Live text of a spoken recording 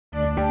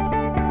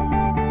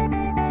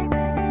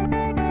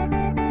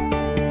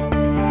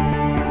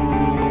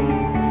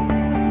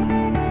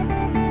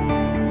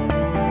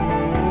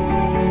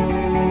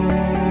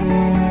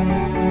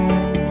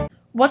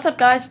What's up,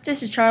 guys?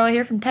 This is Charlie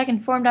here from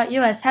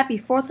TechInform.us. Happy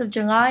 4th of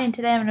July, and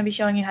today I'm going to be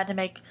showing you how to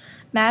make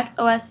Mac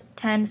OS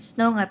X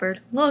Snow Leopard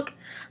look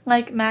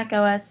like Mac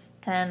OS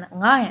X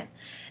Lion.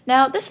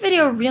 Now, this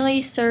video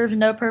really serves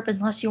no purpose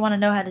unless you want to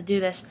know how to do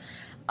this.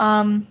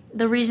 The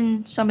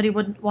reason somebody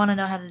would want to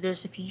know how to do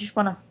this if you just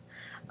want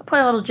to play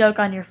a little joke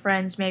on your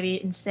friends,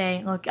 maybe, and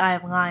say, look, I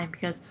have Lion,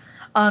 because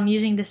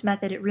using this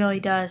method, it really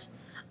does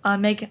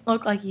make it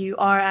look like you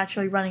are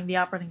actually running the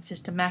operating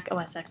system Mac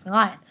OS X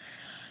Lion.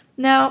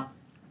 Now,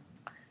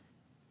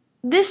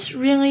 this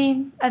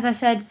really, as I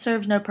said,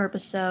 serves no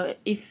purpose, so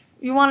if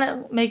you want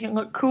to make it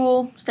look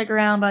cool, stick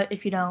around, but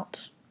if you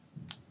don't,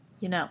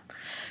 you know.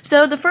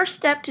 So the first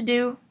step to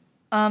do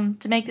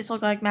to make this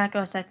look like Mac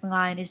OS X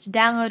Lion is to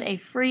download a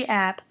free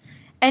app,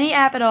 any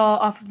app at all,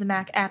 off of the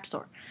Mac App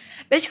Store.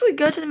 Basically,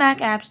 go to the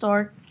Mac App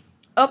Store,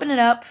 open it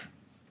up,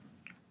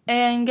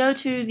 and go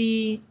to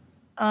the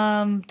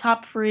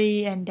top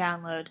free and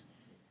download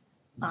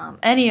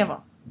any of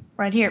them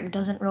right here. It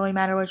doesn't really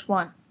matter which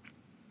one.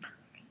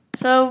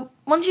 So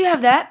once you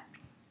have that,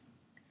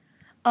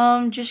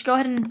 just go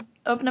ahead and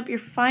open up your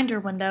Finder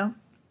window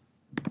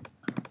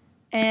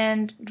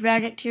and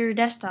drag it to your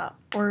desktop,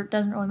 or it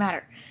doesn't really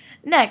matter.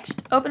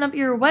 Next, open up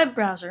your web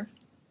browser,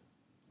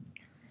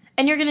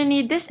 and you're going to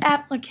need this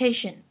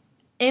application,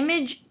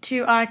 Image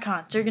to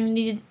Icon. So you're going to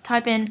need to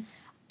type in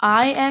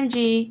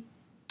IMG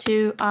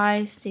to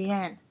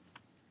ICN,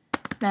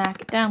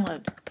 Mac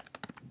download.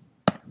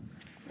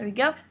 There we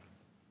go.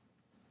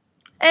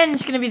 And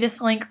it's going to be this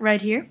link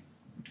right here.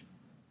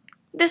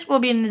 This will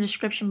be in the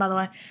description, by the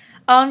way.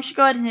 Just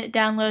go ahead and hit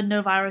download.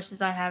 No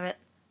viruses. I have it,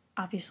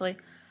 obviously.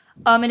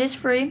 It is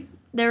free.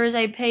 There is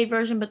a paid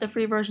version, but the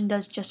free version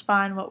does just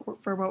fine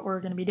for what we're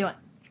going to be doing.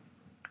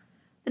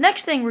 The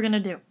next thing we're going to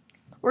do,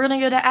 we're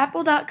going to go to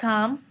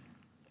apple.com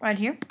right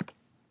here,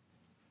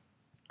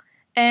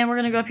 and we're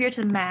going to go up here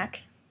to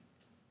Mac.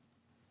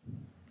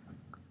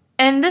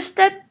 And this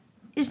step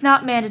is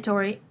not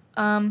mandatory.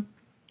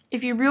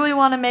 If you really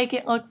want to make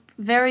it look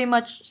very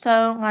much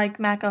so like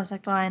Mac OS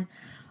X Lion,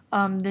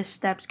 this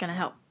step's going to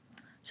help.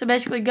 So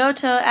basically, go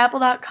to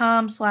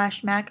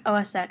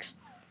apple.com/MacOSX,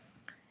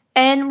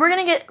 and we're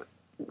going to get,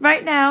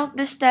 right now,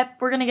 this step,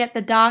 we're going to get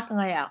the dock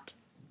layout.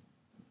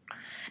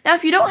 Now,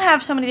 if you don't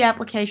have some of the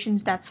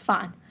applications, that's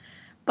fine.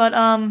 But,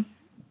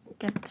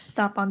 get to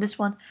stop on this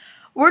one.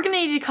 We're going to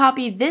need to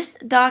copy this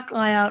dock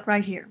layout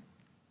right here.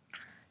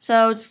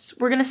 So,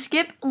 we're going to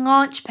skip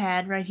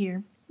Launchpad right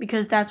here,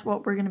 because that's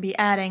what we're going to be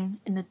adding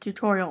in the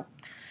tutorial.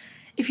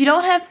 If you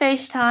don't have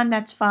FaceTime,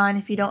 that's fine.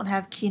 If you don't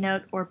have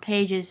Keynote or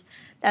Pages,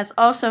 that's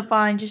also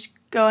fine. Just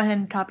go ahead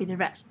and copy the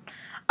rest.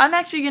 I'm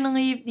actually going to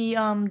leave the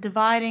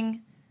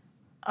dividing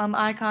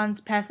icons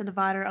past the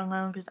divider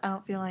alone because I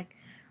don't feel like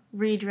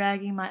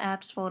redragging my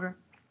apps folder.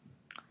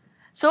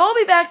 So I'll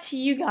be back to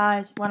you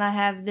guys when I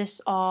have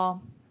this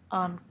all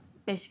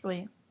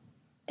basically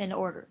in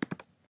order.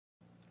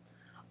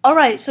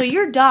 Alright, so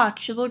your dock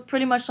should look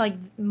pretty much like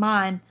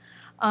mine.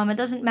 It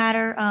doesn't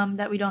matter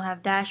that we don't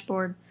have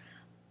dashboard.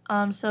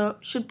 So it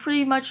should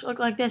pretty much look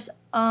like this,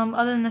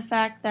 other than the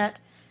fact that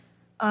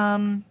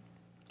I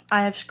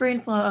have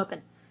ScreenFlow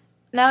open.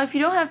 Now, if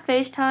you don't have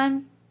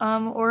FaceTime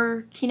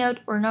or Keynote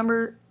or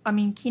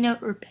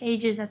Keynote or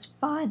Pages, that's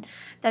fine.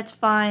 That's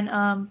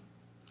fine.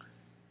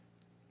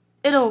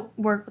 It'll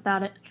work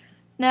without it.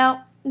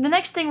 Now, the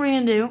next thing we're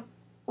gonna do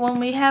when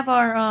we have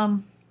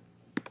our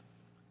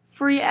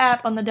free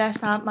app on the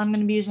desktop, I'm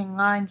gonna be using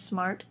Line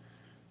Smart.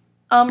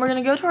 We're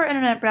gonna go to our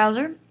internet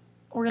browser.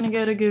 We're gonna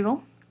go to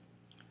Google.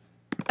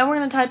 And we're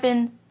going to type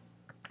in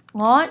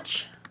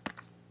Launchpad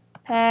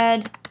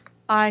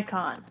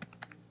icon.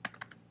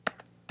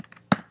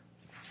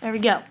 There we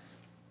go.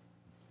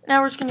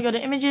 Now we're just going to go to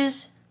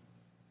Images,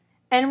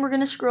 and we're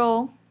going to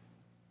scroll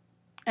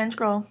and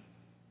scroll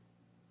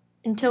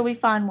until we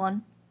find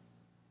one.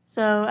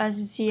 So as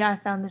you see, I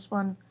found this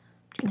one. I'm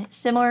going to hit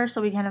similar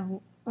so we can have a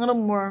little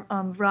more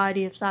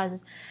variety of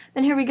sizes.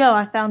 Then here we go.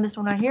 I found this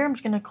one right here. I'm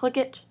just going to click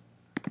it,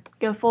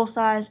 go full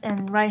size,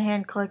 and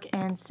right-hand click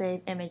and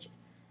save image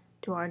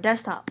to our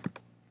desktop.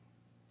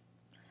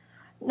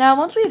 Now,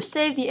 once we've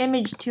saved the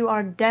image to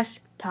our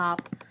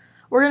desktop,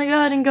 we're going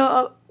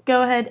to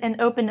go ahead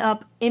and open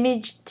up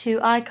Image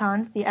to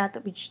Icons, the app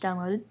that we just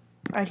downloaded,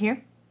 right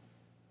here.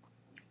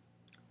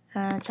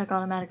 Check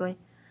automatically.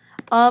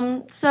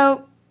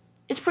 So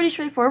it's pretty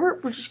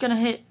straightforward. We're just going to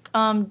hit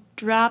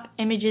drop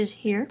images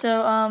here.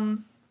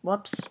 So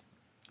whoops.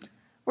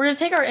 We're going to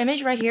take our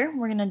image right here.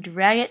 We're going to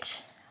drag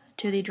it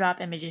to the drop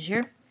images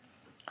here.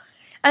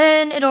 And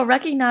then it'll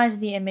recognize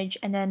the image,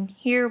 and then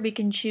here we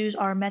can choose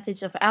our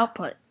methods of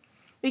output.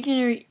 We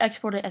can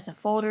export it as a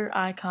folder,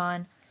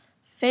 icon,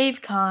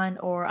 favecon,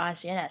 or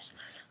ICNS.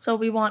 So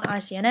we want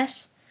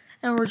ICNS,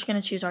 and we're just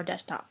going to choose our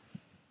desktop.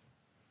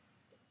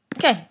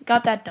 Okay,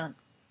 got that done.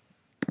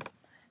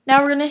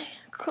 Now we're going to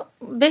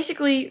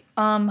basically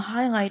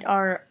highlight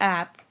our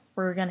app.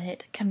 We're going to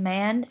hit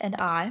Command and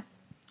I.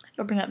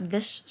 It'll bring up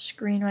this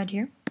screen right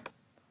here.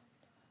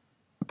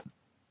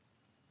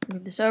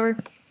 Move this over.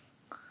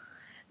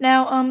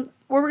 Now,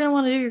 what we're going to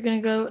want to do, you're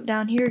going to go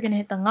down here, you're going to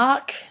hit the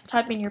lock,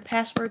 type in your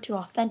password to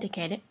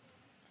authenticate it,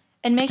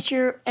 and make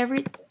sure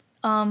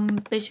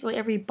basically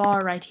every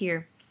bar right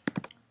here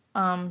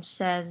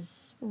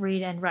says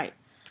read and write.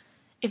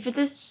 If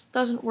this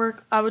doesn't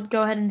work, I would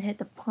go ahead and hit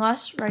the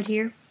plus right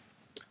here,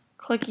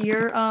 click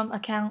your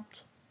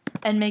account,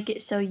 and make it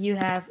so you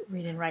have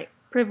read and write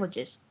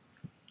privileges.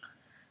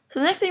 So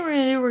the next thing we're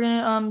going to do, we're going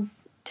to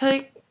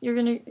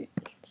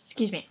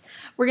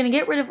we're going to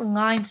get rid of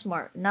line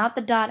smart, not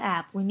the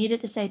 .app. We need it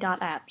to say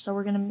 .app, so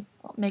we're going to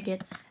make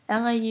it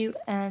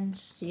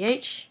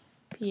launchpad,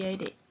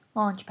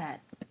 launchpad.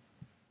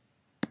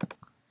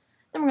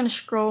 Then we're going to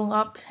scroll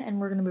up and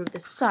we're going to move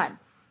this aside,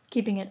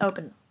 keeping it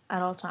open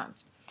at all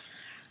times.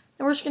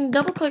 Then we're just going to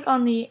double click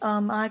on the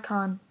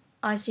icon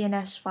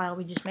ICNS file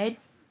we just made,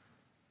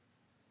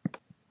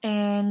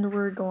 and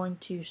we're going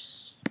to,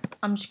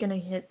 I'm just going to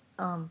hit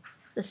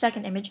the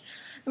second image.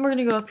 Then we're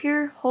going to go up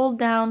here, hold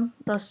down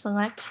the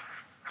select,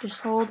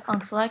 just hold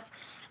on select,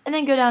 and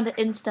then go down to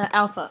Insta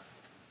Alpha.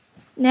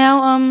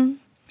 Now,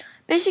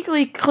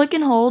 basically click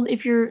and hold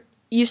if you're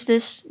used to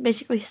this.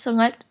 Basically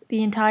select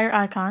the entire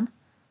icon.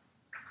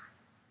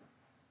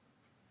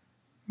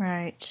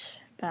 Right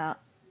about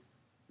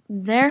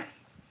there.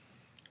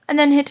 And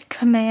then hit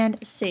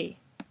Command C.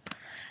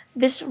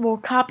 This will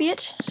copy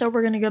it, so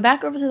we're going to go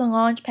back over to the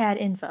Launchpad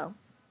info.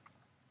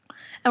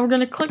 And we're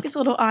going to click this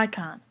little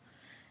icon.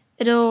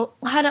 It'll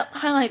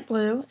highlight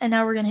blue, and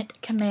now we're going to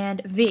hit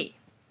Command V.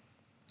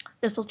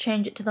 This will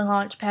change it to the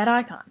Launchpad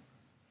icon.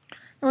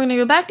 And we're going to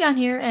go back down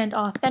here and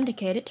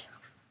deauthenticate it,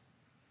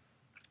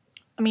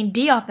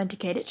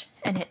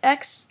 and hit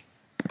X,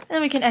 and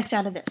then we can X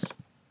out of this.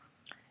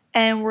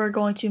 And we're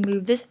going to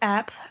move this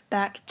app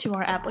back to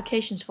our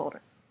applications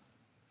folder.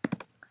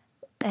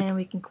 And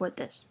we can quit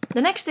this.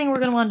 The next thing we're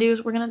going to want to do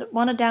is we're going to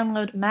want to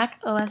download Mac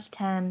OS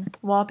 10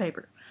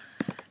 wallpaper.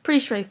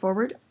 Pretty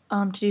straightforward.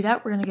 To do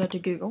that, we're going to go to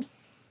Google.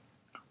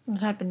 I'm going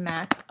to type in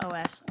Mac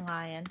OS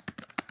Lion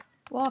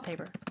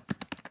wallpaper.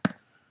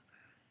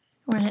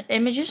 We're going to hit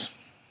images.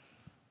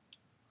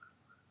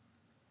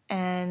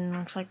 And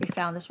looks like we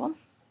found this one.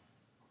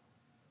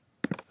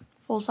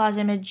 Full size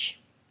image.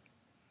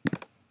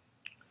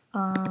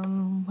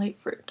 Wait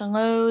for it to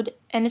load,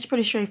 and it's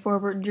pretty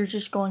straightforward. You're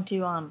just going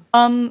to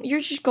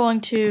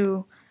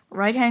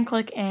right hand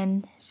click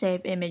and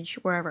save image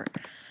wherever.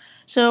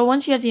 So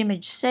once you have the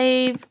image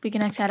saved, we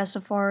can X out of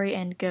Safari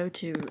and go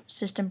to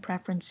System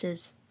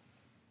Preferences,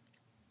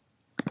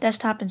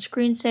 Desktop and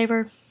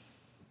Screensaver,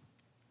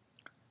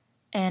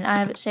 and I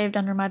have it saved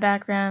under my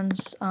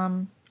Backgrounds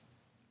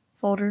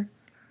folder.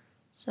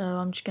 So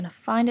I'm just gonna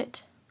find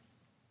it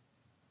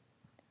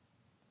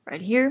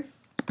right here.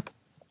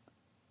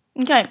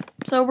 Okay,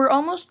 so we're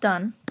almost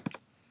done.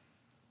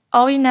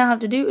 All we now have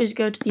to do is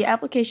go to the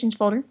Applications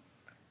folder,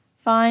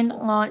 find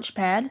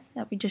Launchpad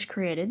that we just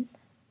created,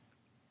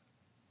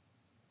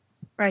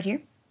 right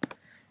here,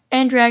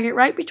 and drag it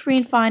right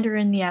between Finder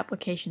and the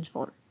Applications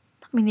folder.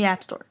 The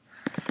App Store.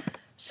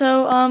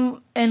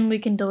 So, and we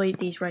can delete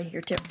these right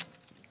here too.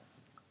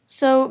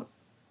 So,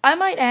 I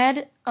might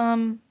add,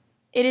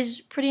 it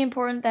is pretty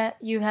important that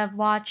you have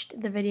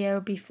watched the video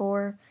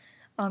before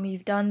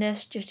you've done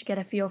this, just to get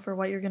a feel for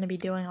what you're going to be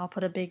doing. I'll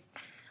put a big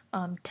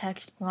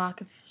text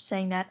block of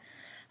saying that.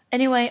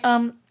 Anyway,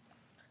 once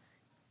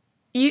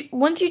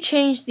you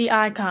change the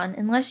icon,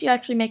 unless you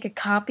actually make a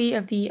copy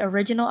of the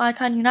original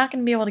icon, you're not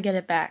going to be able to get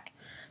it back.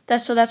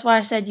 That's why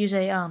I said use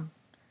a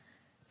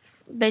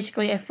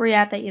basically a free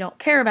app that you don't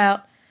care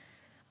about,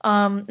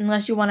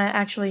 unless you want to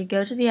actually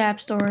go to the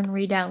App Store and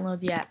re-download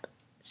the app,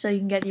 so you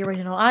can get the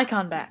original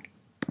icon back.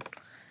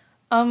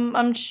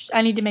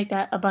 I need to make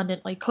that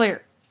abundantly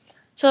clear.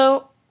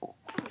 So,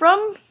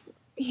 from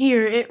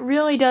here, it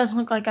really does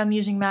look like I'm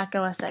using Mac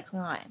OS X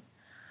Lion.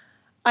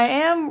 I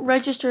am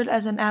registered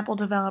as an Apple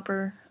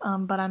developer,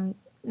 but I'm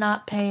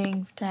not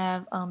paying to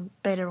have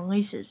beta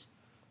releases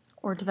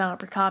or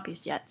developer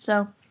copies yet.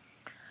 So,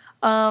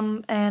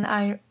 and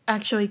I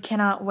actually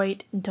cannot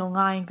wait until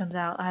Lion comes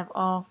out. I have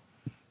all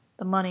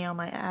the money on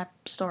my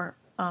App Store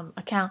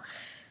account.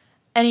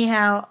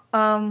 Anyhow,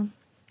 I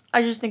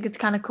just think it's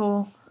kind of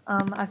cool.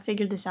 I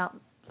figured this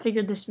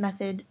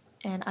method,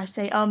 and I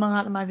say a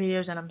lot in my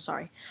videos, and I'm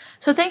sorry.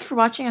 So thanks for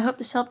watching. I hope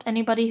this helped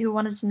anybody who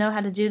wanted to know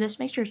how to do this.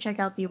 Make sure to check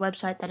out the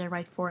website that I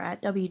write for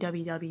at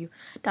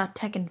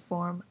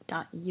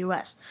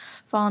www.techinform.us.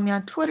 Follow me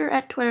on Twitter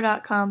at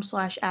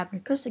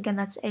twitter.com/Abnercus. Again,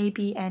 that's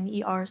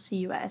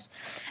ABNERCUS.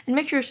 And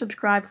make sure to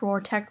subscribe for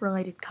more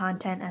tech-related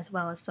content, as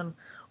well as some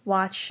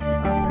watch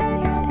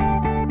reviews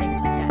and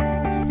things like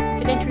that.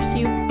 If it interests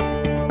you,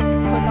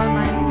 click on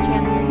my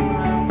channel.